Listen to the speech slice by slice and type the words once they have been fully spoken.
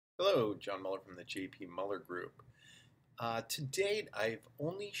Hello, John Muller from the JP Muller Group. To date, I've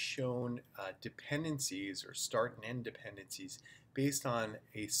only shown dependencies or start and end dependencies based on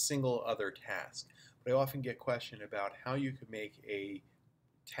a single other task. But I often get questioned about how you could make a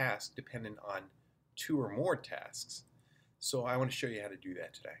task dependent on two or more tasks. So I want to show you how to do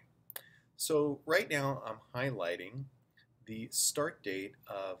that today. So right now I'm highlighting the start date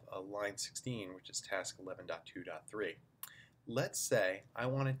of line 16, which is task 11.2.3. Let's say I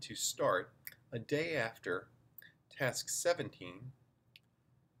wanted to start a day after task 17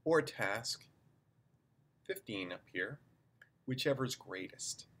 or task 15 up here, whichever is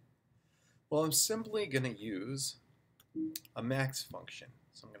greatest. Well, I'm simply going to use a max function.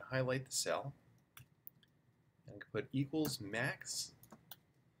 So I'm going to highlight the cell and put equals max,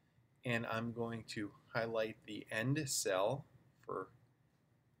 and I'm going to highlight the end cell for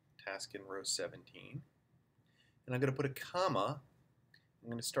task in row 17. And I'm going to put a comma. I'm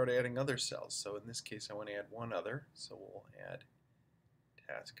going to start adding other cells. So in this case, I want to add one other. So we'll add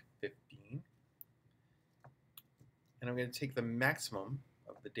task 15. And I'm going to take the maximum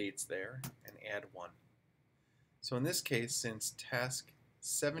of the dates there and add 1. So in this case, since task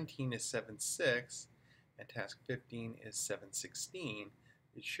 17 is 7/6 and task 15 is 7/16,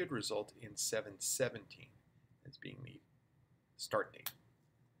 it should result in 7/17 as being the start date.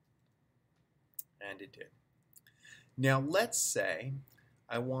 And it did. Now let's say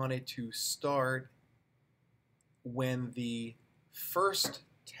I wanted to start when the first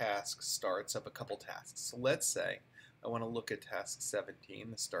task starts of a couple tasks. So let's say I want to look at task 17,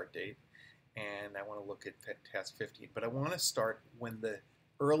 the start date, and I want to look at task 15, but I want to start when the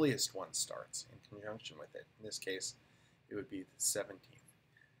earliest one starts in conjunction with it. In this case, it would be the 17th.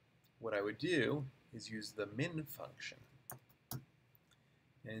 What I would do is use the min function.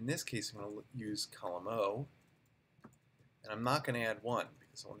 And in this case, I'm going to use column O. And I'm not going to add 1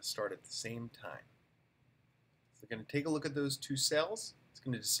 because I want to start at the same time. So I'm going to take a look at those two cells. It's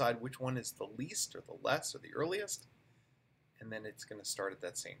going to decide which one is the least or the less or the earliest. And then it's going to start at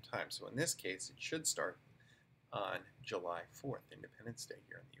that same time. So in this case, it should start on July 4th, Independence Day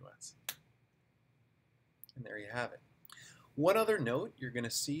here in the US. And there you have it. One other note, you're going to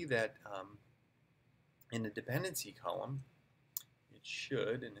see that in the dependency column, it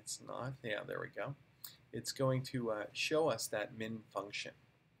should, and it's not, yeah, there we go. It's going to show us that min function.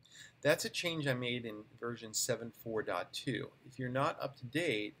 That's a change I made in version 7.4.2. If you're not up to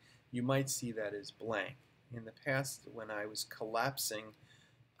date, you might see that as blank. In the past, when I was collapsing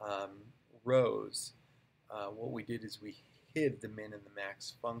rows, what we did is we hid the min and the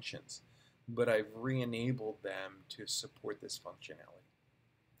max functions, but I've re-enabled them to support this functionality.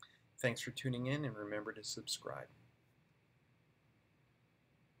 Thanks for tuning in, and remember to subscribe.